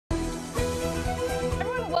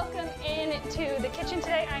to the kitchen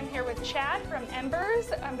today. I'm here with Chad from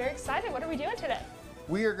Embers. I'm very excited. What are we doing today?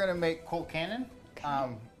 We are going to make cold cannon.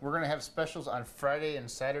 We're going to have specials on Friday and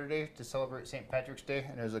Saturday to celebrate St. Patrick's Day,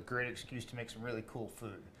 and it was a great excuse to make some really cool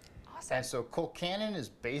food. Awesome. And so cold cannon is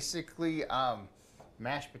basically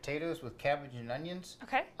mashed potatoes with cabbage and onions.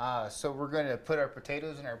 Okay. So we're going to put our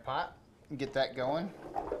potatoes in our pot and get that going.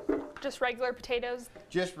 Just regular potatoes?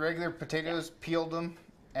 Just regular potatoes, peeled them,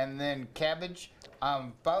 and then cabbage.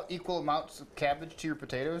 About equal amounts of cabbage to your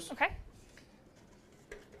potatoes. Okay.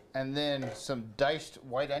 And then some diced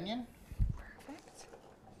white onion. Perfect.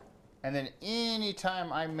 And then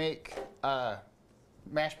anytime I make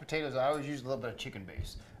mashed potatoes, I always use a little bit of chicken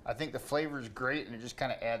base. I think the flavor is great and it just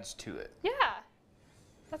kind of adds to it. Yeah,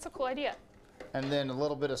 that's a cool idea. And then a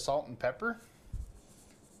little bit of salt and pepper.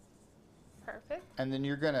 Perfect. And then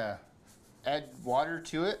you're gonna add water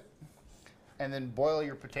to it and then boil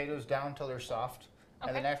your potatoes down until they're soft. Okay.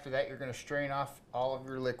 And then after that, you're gonna strain off all of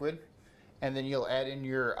your liquid. And then you'll add in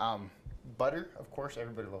your butter. Of course,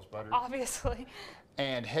 everybody loves butter. Obviously.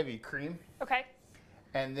 And heavy cream. Okay.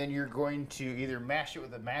 And then you're going to either mash it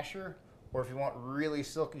with a masher, or if you want really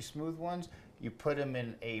silky smooth ones, you put them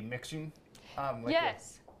in a mixing.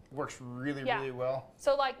 Yes. Works really, really well.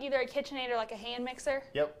 So like either a KitchenAid or like a hand mixer?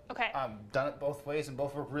 Yep. Okay. Done it both ways and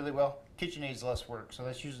both work really well. KitchenAid's less work, so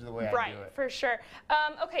that's usually the way I do it. Right, for sure.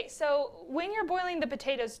 Okay, so when you're boiling the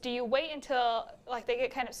potatoes, do you wait until like they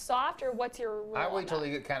get kind of soft, or what's your rule? I wait till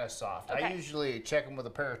they get kind of soft. Okay. I usually check them with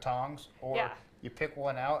a pair of tongs, or you pick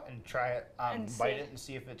one out and try it, bite it and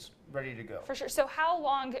see if it's ready to go. For sure. So how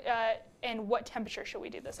long and what temperature should we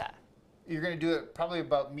do this at? You're going to do it probably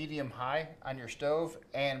about medium-high on your stove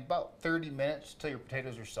and about 30 minutes till your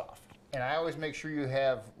potatoes are soft. And I always make sure you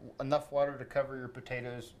have enough water to cover your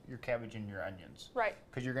potatoes, your cabbage, and your onions. Right.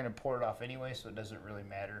 Because you're going to pour it off anyway, so it doesn't really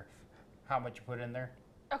matter how much you put in there.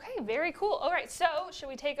 Okay, very cool. All right, so should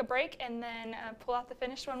we take a break and then pull out the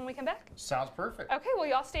finished one when we come back? Sounds perfect. Okay, well,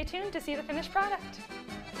 y'all stay tuned to see the finished product.